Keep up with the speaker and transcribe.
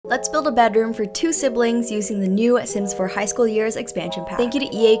Let's build a bedroom for 2 siblings using the new Sims 4 High School Years expansion pack. Thank you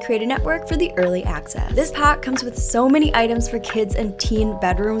to EA Creator Network for the early access. This pack comes with so many items for kids and teen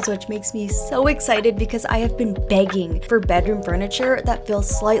bedrooms, which makes me so excited because I have been begging for bedroom furniture that feels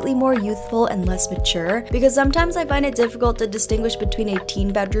slightly more youthful and less mature, because sometimes I find it difficult to distinguish between a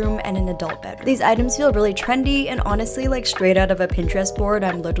teen bedroom and an adult bedroom. These items feel really trendy and honestly like straight out of a Pinterest board.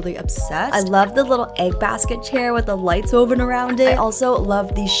 I'm literally obsessed. I love the little egg basket chair with the lights woven around it. I also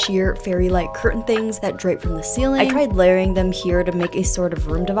love these sheer fairy-like curtain things that drape from the ceiling. I tried layering them here to make a sort of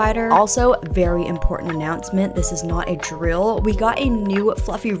room divider. Also, very important announcement, this is not a drill. We got a new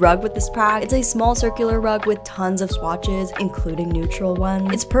fluffy rug with this pack. It's a small circular rug with tons of swatches, including neutral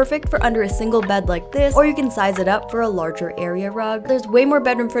ones. It's perfect for under a single bed like this, or you can size it up for a larger area rug. There's way more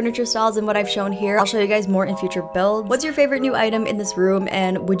bedroom furniture styles than what I've shown here. I'll show you guys more in future builds. What's your favorite new item in this room,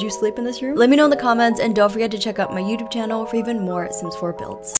 and would you sleep in this room? Let me know in the comments, and don't forget to check out my YouTube channel for even more Sims 4 builds.